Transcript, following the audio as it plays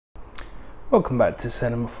Welcome back to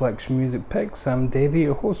Cinema Flex Music Picks. I'm Davey,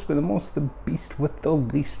 your host with the most, the beast with the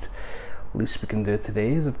least. Least we can do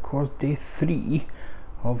today is, of course, day 3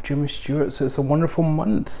 of Jimmy Stewart, so it's a wonderful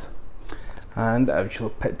month. And as you'll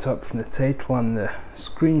have picked up from the title and the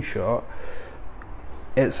screenshot,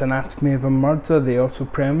 it's Anatomy of a Murder, the Otto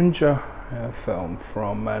Preminger film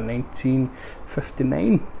from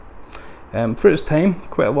 1959. For its time,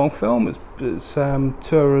 quite a long film. It's 2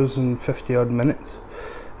 hours and 50 odd minutes,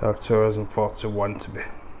 or 2 hours and 41 to be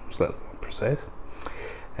slightly more precise,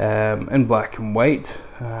 in black and white,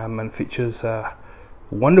 and features a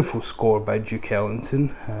wonderful score by Duke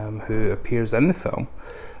Ellington, who appears in the film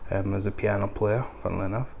as a piano player, funnily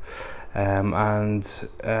enough, and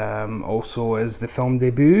also is the film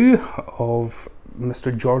debut of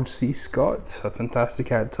Mr. George C. Scott, a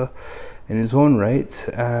fantastic actor in his own right,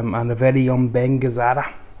 and a very young Ben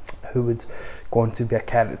Gazzara, who would go on to be a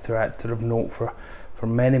character actor of note for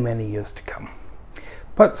many years to come.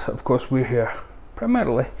 But of course we're here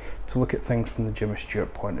primarily to look at things from the Jimmy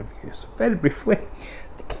Stewart point of view. So very briefly,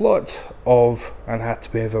 the plot of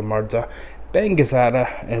Anatomy of a Murder. Ben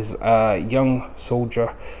Gazzara is a young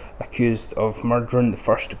soldier accused of murder in the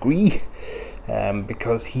first degree,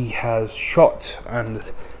 because he has shot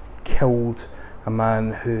and killed a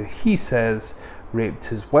man who he says raped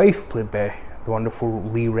his wife, played by the wonderful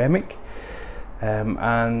Lee Remick,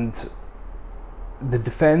 and the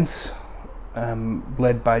defence,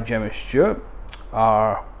 led by Jimmy Stewart,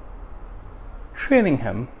 are training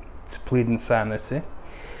him to plead insanity,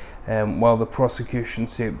 while the prosecution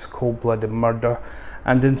say it was cold-blooded murder,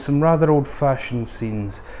 and in some rather old-fashioned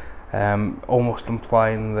scenes, almost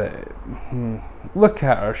implying that, look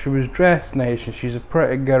at her, she was dressed nice and she's a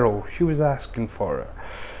pretty girl, she was asking for it.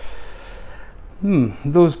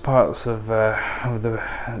 Those parts of the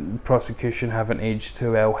prosecution haven't aged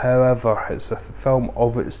too well. However, it's a film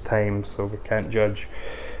of its time, so we can't judge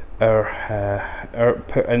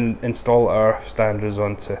install our standards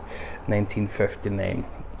onto 1959.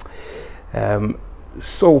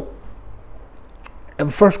 So,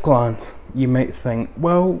 at first glance, you might think,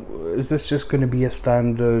 well, is this just going to be a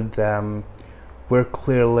standard, we're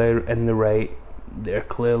clearly in the right, they're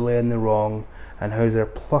clearly in the wrong, and how's our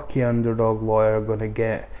plucky underdog lawyer going to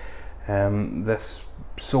get this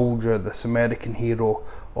soldier, this American hero,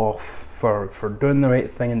 off for doing the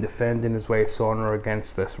right thing and defending his wife's honour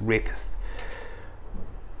against this rapist?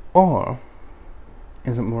 Or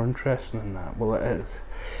is it more interesting than that? Well, it is,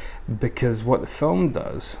 because what the film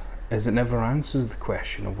does is it never answers the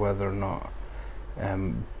question of whether or not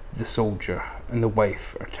the soldier and the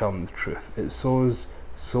wife are telling the truth. It sows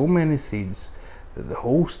so many seeds that the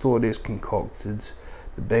whole story is concocted.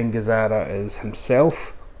 The Ben Gazzara is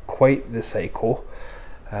himself quite the psycho,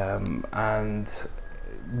 and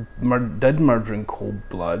did murder in cold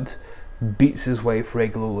blood, beats his wife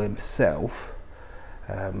regularly himself,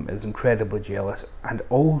 is incredibly jealous, and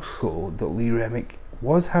also that Lee Remick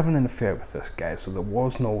was having an affair with this guy, so there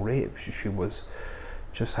was no rape. She was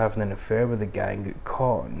just having an affair with the guy and got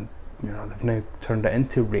caught, and they've now turned it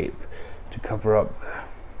into rape to cover up the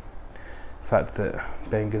fact that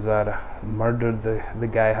Ben Gazzara murdered the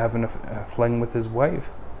guy having a fling with his wife.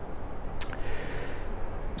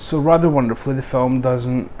 So rather wonderfully, the film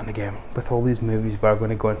doesn't, and again, with all these movies we're going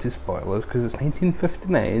to go into spoilers because it's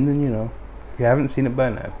 1959 and if you haven't seen it by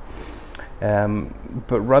now,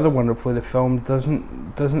 but rather wonderfully, the film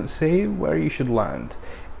doesn't say where you should land.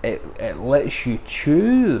 It lets you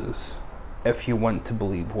choose if you want to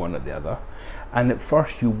believe one or the other, and at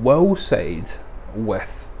first you will side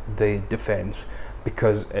with the defence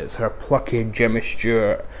because it's her plucky Jimmy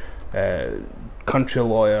Stewart country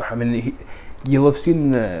lawyer. I mean, you'll have seen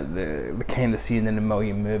the kind of scene in a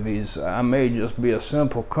million movies. I may just be a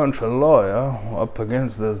simple country lawyer up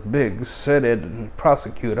against this big city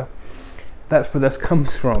prosecutor. That's where this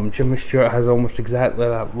comes from. Jimmy Stewart has almost exactly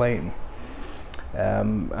that line,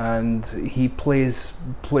 and he plays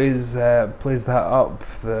that up,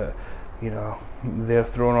 that they're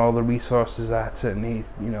throwing all the resources at it, and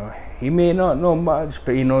he may not know much,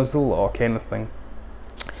 but he knows the law, kind of thing,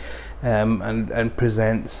 and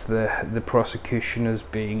presents the prosecution as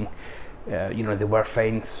being, they wear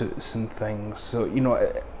fine suits and things. So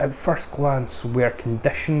at first glance we're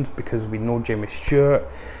conditioned, because we know Jimmy Stewart,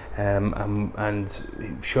 and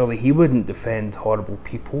surely he wouldn't defend horrible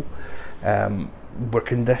people. We're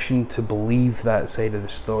conditioned to believe that side of the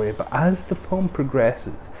story, but as the film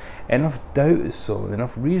progresses, enough doubt is sown,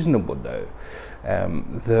 enough reasonable doubt,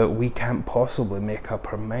 that we can't possibly make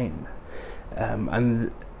up our mind.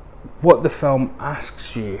 And what the film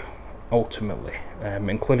asks you ultimately,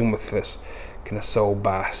 including with this kind of Saul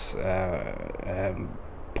Bass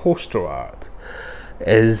poster art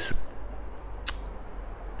is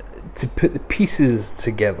to put the pieces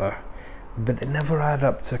together, but they never add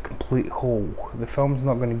up to a complete whole. The film's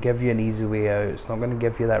not going to give you an easy way out. It's not going to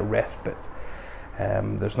give you that respite.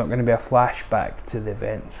 There's not going to be a flashback to the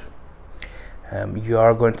events. You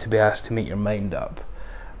are going to be asked to make your mind up,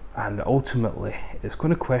 and ultimately it's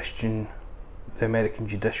going to question the American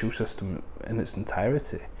judicial system in its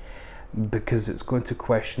entirety, because it's going to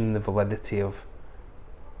question the validity of,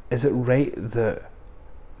 is it right that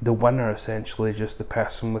the winner essentially is just the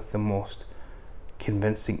person with the most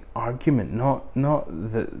convincing argument? Not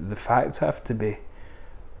that the facts have to be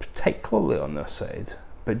particularly on their side,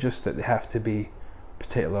 but just that they have to be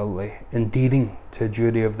particularly endearing to a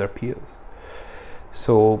jury of their peers.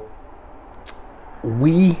 So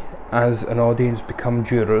we as an audience become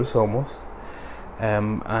jurors almost,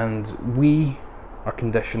 and we are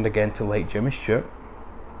conditioned again to like Jimmy Stewart,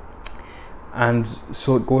 and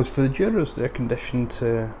so it goes for the jurors. They're conditioned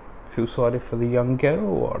to feel sorry for the young girl,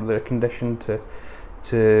 or they're conditioned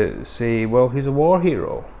to say, well, he's a war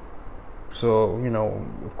hero, so, you know,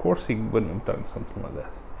 of course he wouldn't have done something like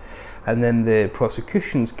this. And then the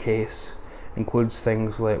prosecution's case includes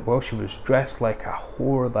things like, well, she was dressed like a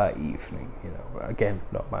whore that evening, you know, again,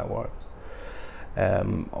 not my words.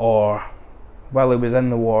 Or, well, he was in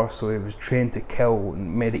the war, so he was trained to kill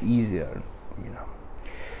and made it easier, you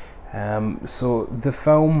know. So the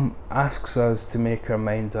film asks us to make our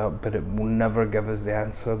minds up, but it will never give us the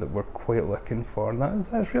answer that we're quite looking for. And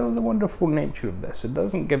that's really the wonderful nature of this. It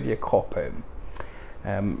doesn't give you a cop-out,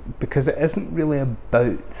 because it isn't really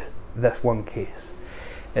about this one case.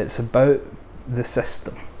 It's about the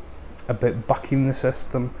system, about bucking the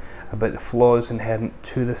system, about the flaws inherent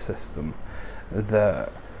to the system, to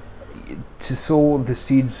sow the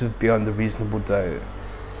seeds of beyond a reasonable doubt.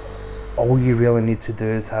 All you really need to do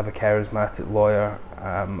is have a charismatic lawyer,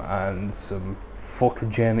 and some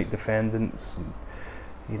photogenic defendants, and,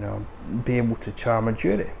 you know, be able to charm a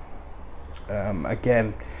jury.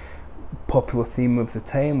 Again, popular theme of the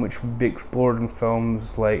time, which would be explored in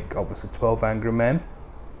films like obviously 12 Angry Men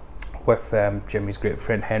with Jimmy's great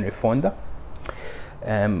friend Henry Fonda,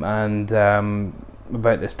 and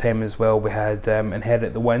about this time as well we had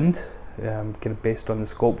Inherit the Wind, kind of based on the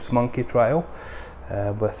Scopes Monkey trial,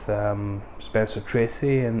 with Spencer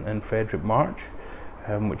Tracy and Frederick March,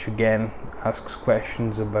 which again asks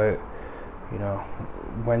questions about, you know,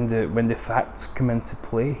 when do facts come into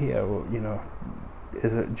play here? You know,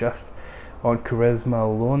 is it just on charisma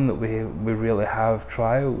alone that we really have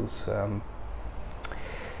trials?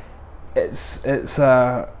 It's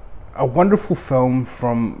a wonderful film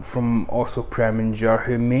from Otto Preminger,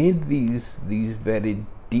 who made these very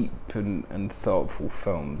deep and thoughtful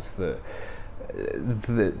films that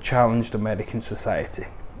challenged American society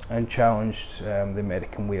and challenged the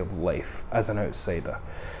American way of life as an outsider.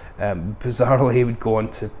 Bizarrely, he would go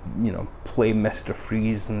on to, you know, play Mr.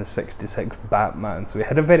 Freeze in the '66 Batman, so he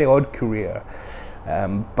had a very odd career.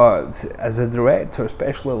 But as a director,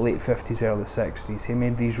 especially late 50s, early 60s, he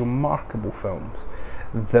made these remarkable films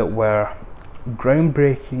that were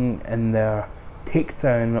groundbreaking in their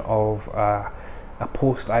takedown of a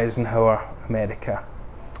post-Eisenhower America,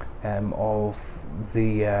 of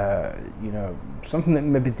the, you know, something that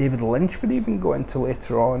maybe David Lynch would even go into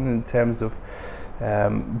later on in terms of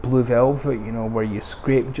Blue Velvet, you know, where you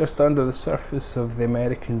scrape just under the surface of the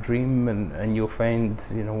American dream, and you'll find,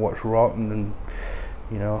 you know, what's rotten, and,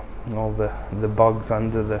 you know, all the bugs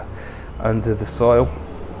under the soil.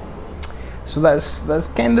 So that's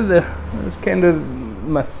kind of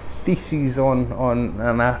my thesis on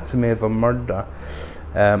Anatomy of a Murder.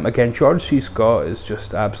 Again, George C. Scott is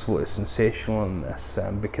just absolutely sensational in this,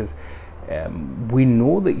 because we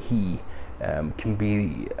know that he can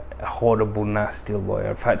be a horrible, nasty lawyer.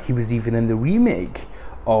 In fact, he was even in the remake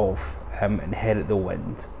of Inherit the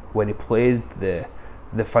Wind, where he played the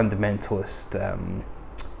fundamentalist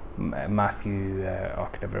Matthew, I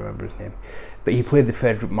can never remember his name, but he played the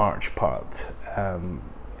Frederick March part,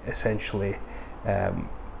 essentially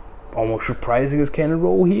almost reprising his kind of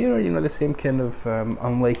role here, you know, the same kind of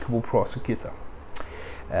unlikable prosecutor.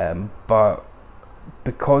 But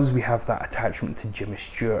because we have that attachment to Jimmy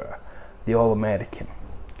Stewart, the All-American,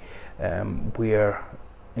 we're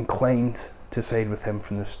inclined to side with him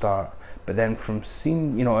from the start. But then from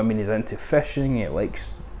seeing, you know, I mean, he's into fishing, he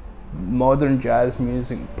likes modern jazz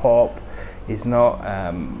music, pop. He's not,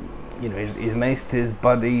 you know, he's nice to his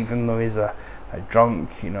buddy, even though he's a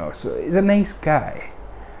drunk, you know, so he's a nice guy.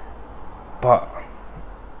 But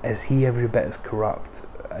is he every bit as corrupt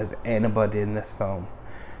as anybody in this film?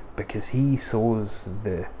 Because he sows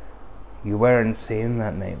the, you were insane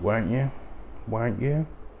that night, weren't you? Weren't you?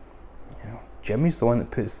 You know, Jimmy's the one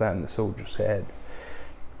that puts that in the soldier's head,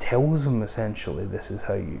 tells him essentially this is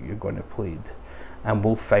how you're going to plead, and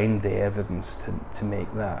we'll find the evidence to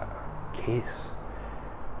make that case.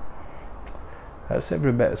 That's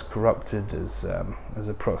every bit as corrupted as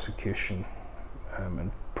a prosecution,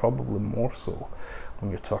 and probably more so when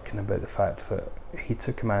you're talking about the fact that he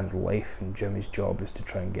took a man's life and Jimmy's job is to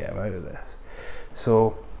try and get him out of this.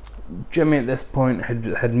 So Jimmy at this point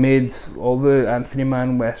had made all the Anthony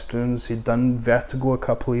Mann westerns. He'd done Vertigo a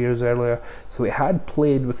couple of years earlier, so he had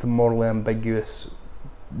played with the morally ambiguous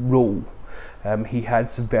role. He had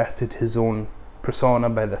subverted his own persona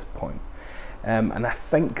by this point. And I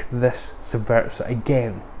think this subverts it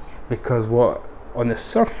again, because what on the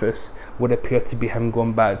surface would appear to be him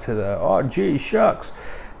going back to the "oh gee shucks"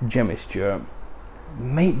 Jimmy Stewart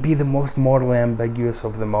might be the most morally ambiguous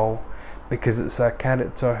of them all, because it's a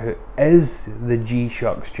character who is the "gee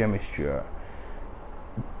shucks" Jimmy Stewart,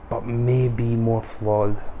 but maybe more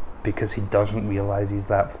flawed because he doesn't realise he's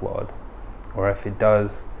that flawed, or if he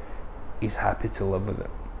does, he's happy to live with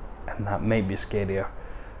it, and that might be scarier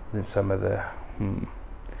than some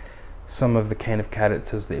of the kind of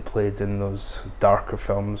characters that he played in those darker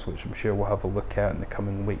films, which I'm sure we'll have a look at in the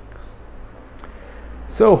coming weeks.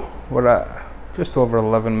 So we're at just over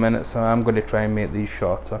 11 minutes, and I'm going to try and make these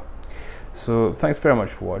shorter. So thanks very much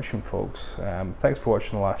for watching, folks. Thanks for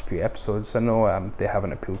watching the last few episodes. I know they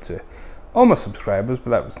haven't appealed to all my subscribers, but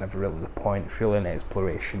that was never really the point. It's really an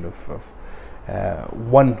exploration of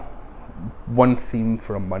one theme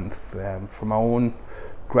for a month, for my own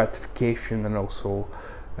gratification, and also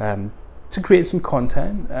to create some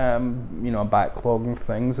content, you know, a backlog and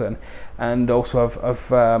things, and also I've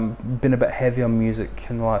been a bit heavy on music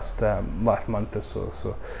in the last month or so,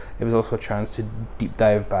 so it was also a chance to deep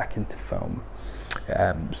dive back into film.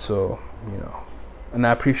 So, you know, and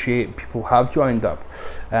I appreciate people have joined up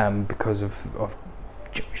because of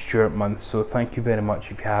Jimmy Stewart month, so thank you very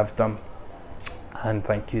much if you have done. And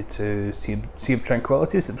thank you to Sea of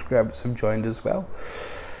Tranquility subscribers who've joined as well.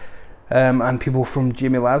 And people from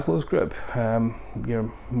Jamie Laszlo's group,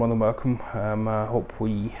 you're more than welcome. I hope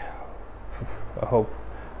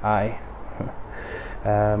I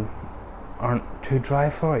aren't too dry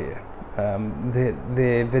for you.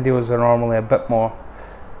 The videos are normally a bit more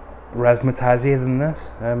razzmatazzy than this.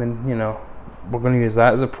 I mean, you know, we're going to use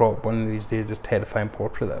that as a prop one of these days, this terrifying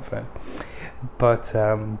portrait that I found. But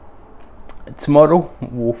tomorrow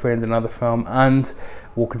we'll find another film, and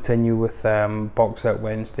we'll continue with Box Out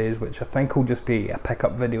Wednesdays, which I think will just be a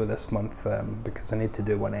pickup video this month, because I need to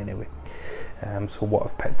do one anyway. So what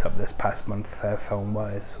I've picked up this past month film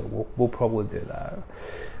wise, so we'll probably do that.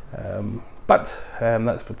 But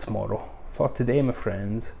that's for tomorrow. For today, my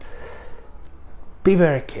friends, be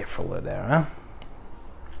very careful out there, huh?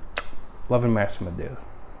 Love and mercy, my dears.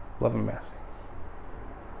 Love and mercy.